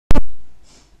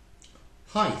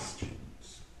Hi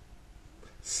students.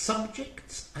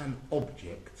 Subjects and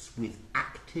objects with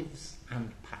actives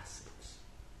and passives.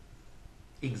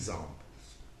 Examples.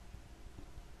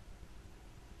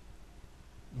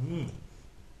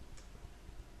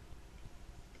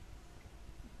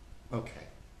 Okay.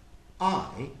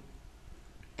 I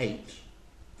ate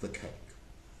the cake.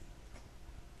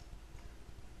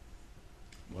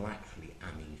 Well, actually,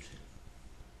 am eating.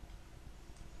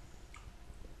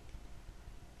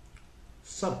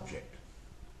 Subject,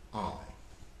 I.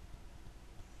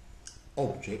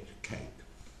 Object, cake.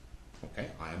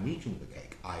 Okay, I am eating the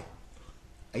cake. I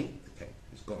ate the cake.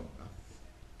 It's gone now.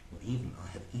 Or even I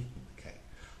have eaten the cake.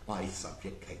 I,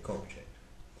 subject, cake, object.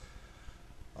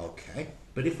 Okay,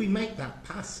 but if we make that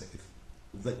passive,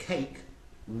 the cake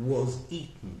was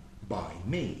eaten by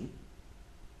me.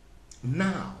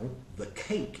 Now the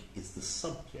cake is the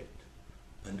subject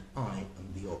and I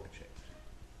am the object.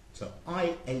 So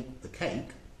I ate the cake,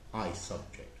 I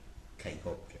subject, cake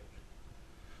object.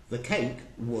 The cake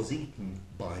was eaten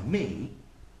by me,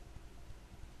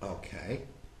 okay,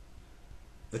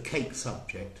 the cake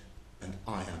subject, and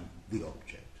I am the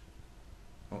object.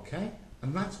 Okay?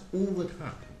 And that's all that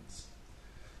happens.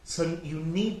 So you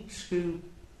need to,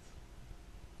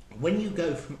 when you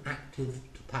go from active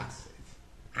to passive,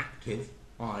 active,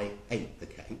 I ate the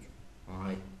cake,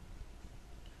 I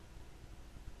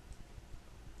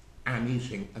am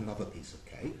eating another piece of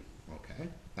cake, okay,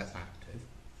 that's active.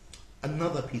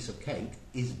 Another piece of cake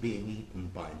is being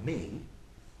eaten by me,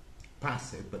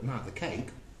 passive, but now the cake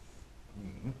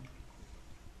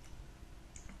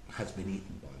has been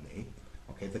eaten by me.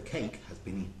 Okay, the cake has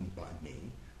been eaten by me.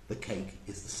 The cake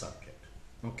is the subject.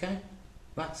 Okay?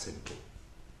 That's simple.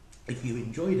 If you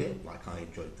enjoyed it, like I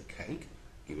enjoyed the cake,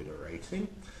 give it a rating.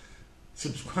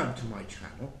 Subscribe to my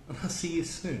channel, and I'll see you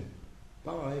soon.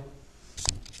 Bye.